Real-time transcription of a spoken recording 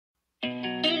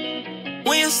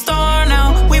We a star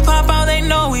now. We pop out, they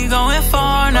know we going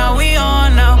far now. We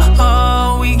on now.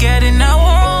 Oh, we get it now.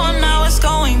 We're on now. It's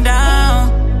going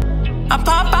down. I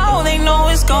pop out, they know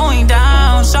it's going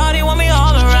down. Shawty want me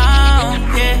all around,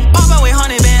 yeah. Pop out with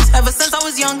 100 bands. Ever since I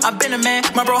was young, I've been a man.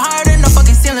 My bro higher than a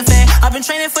fucking ceiling fan. I've been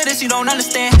training for this, you don't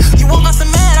understand. You walk on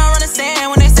some man, I understand.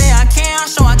 When they say I can't, I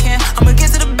show I can. I'ma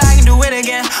get to the bag and do it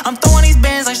again. I'm throwing these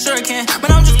bands like Shuriken,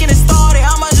 but I'm just getting started.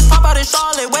 I'ma just pop out in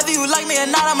Charlotte. Whether you like me or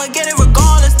not, I'ma get it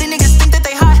regardless. These niggas think that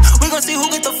they hot. We gon' see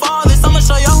who get the farthest. I'ma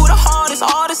show y'all who the hardest.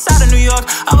 All this side of New York.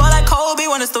 I ball like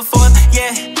Kobe when it's the 4th,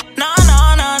 yeah. Nah,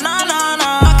 nah, nah, nah, nah,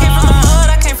 nah. I came from the mud,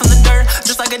 I came from the dirt.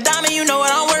 Just like a diamond, you know what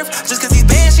I'm worth. Just cause these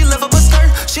bands, she lift up a skirt.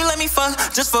 She let me fuck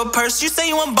just for a purse. You say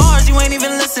you want bars, you ain't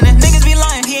even listening. Niggas be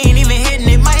lying, he ain't even hitting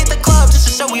it. Might hit the club just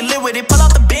to show we live with it. Pull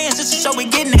out the bands just to show we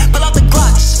getting it. Pull out the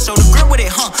Glock just to show the grip with it,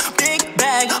 huh? Big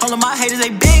bag, all of my haters, they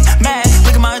big mad.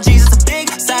 Look at my Jesus, a big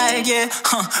sag, yeah,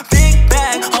 huh? Big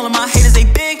bag, all of my haters, they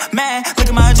big mad. Look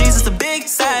at my Jesus, a big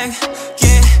sag,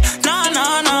 yeah. Nah,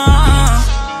 nah, nah.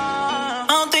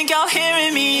 I don't think y'all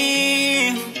hearing me.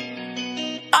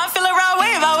 I feel a right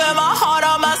wave, I wear my heart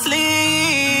on my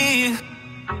sleeve.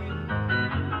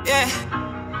 Yeah,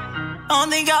 I don't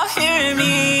think y'all hearing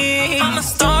me. I'm a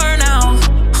star now,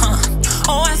 huh?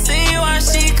 Oh, I see why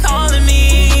she calling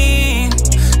me.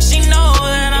 She know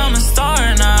that I'm a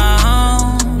star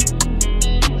now.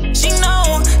 She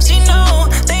know,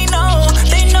 they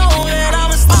know that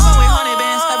I'm a star. With 100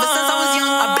 bands, ever since I was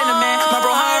young, I've been a man. My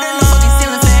bro higher than a fucking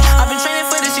ceiling fan. I've been training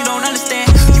for this, you don't understand.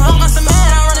 You walk on some man,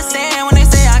 I understand. When they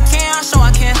say I can't, I show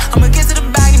I can. I'ma get to the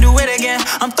bag and do it again.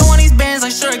 I'm throwing these bands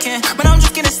like Shuriken, but I'm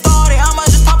just getting started. I'ma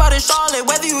just pop out in Charlotte.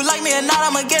 Whether you like me or not,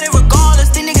 I'ma get it regardless.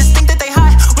 These niggas think that they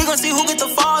hot. We gon' see who get the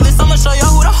farthest. I'ma show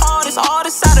y'all who the hardest. All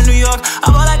this side of New York. I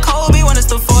ball like Kobe when it's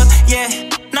the 4th, yeah.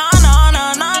 Nah, nah,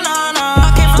 nah, nah, nah, nah.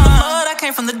 I came from the mud, I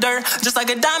came from the dirt. Just like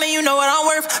a diamond, you know what I'm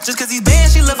worth. Just cause these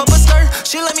bands, she lift up a skirt.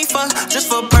 She let me fuck just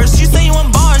for a purse. You say you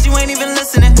want bars, you ain't even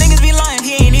listening. Niggas be lying,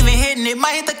 he ain't even hitting it.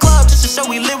 Might hit the club just to show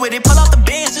we live with it. Pull out the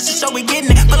bands just to show we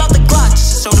getting it. Pull out the Glock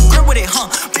just to show the grip with it,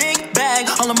 huh? Big bag,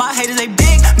 all of my haters, they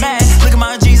big mad. Look at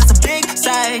my Jesus, a big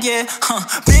sag, yeah, huh?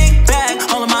 Big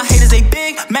bag, all of my haters, they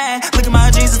big